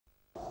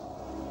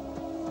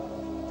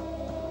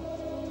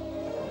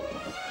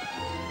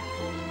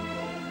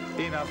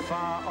In a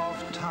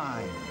far-off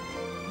time,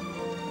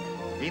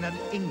 in an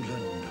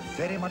England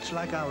very much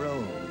like our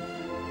own,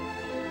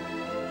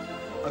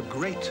 a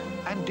great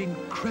and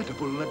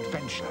incredible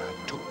adventure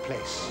took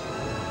place.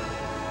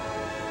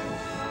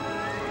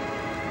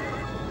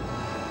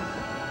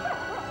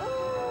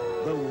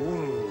 The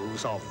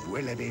wolves of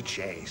Willoughby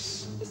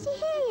Chase. Is he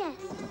here yet?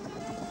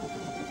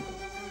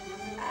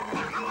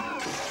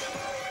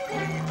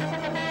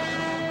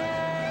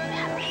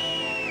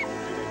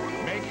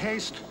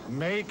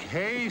 Make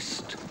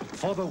haste,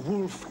 for the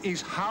wolf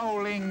is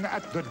howling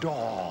at the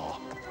door.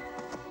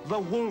 The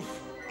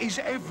wolf is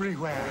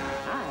everywhere.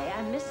 I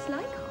am Miss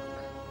Slycock.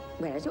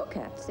 Where's your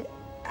curtsy?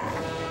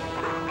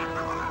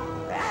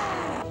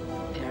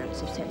 Parents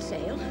have set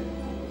sail,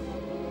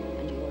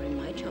 and you're in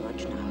my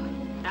charge now.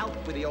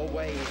 Out with the old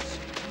ways.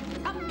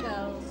 Up,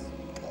 girls.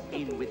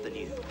 In with the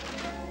new.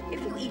 If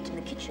you eat in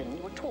the kitchen,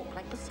 you will talk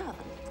like the servant.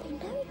 They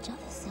know each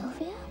other,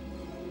 Sylvia.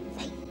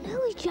 They know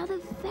each other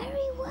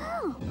very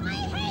well. I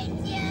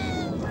hate you!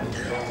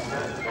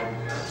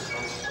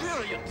 Where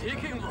are you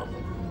taking them?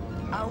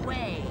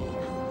 Away.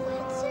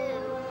 Where to?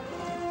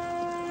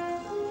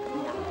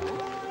 Now,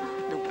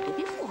 the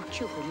Willoughby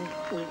fortune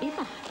will be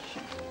mine.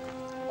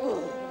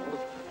 Oh.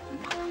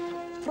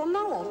 From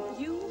now on,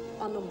 you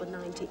are number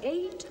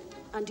 98,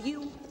 and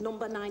you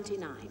number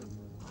 99.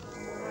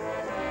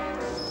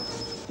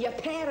 Your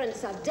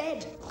parents are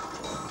dead.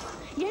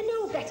 You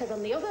know better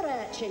than the other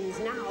urchins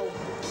now.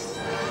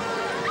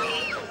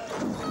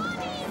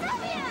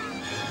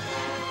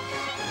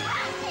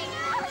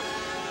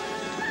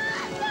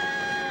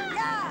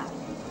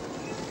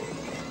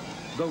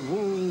 The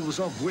wolves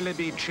of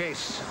Willoughby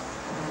Chase.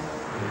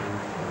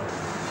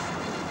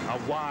 A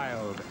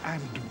wild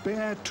and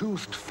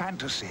bare-toothed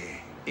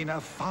fantasy in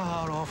a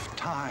far-off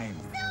time.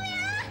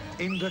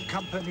 In the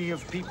company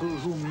of people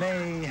who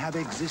may have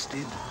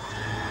existed.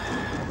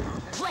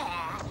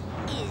 Where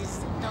is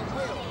the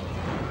wolf?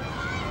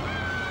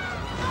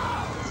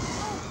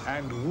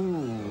 And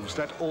wolves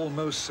that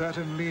almost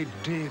certainly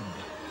did.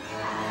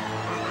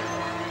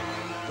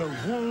 The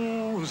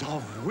wolves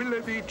of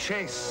Willoughby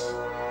Chase.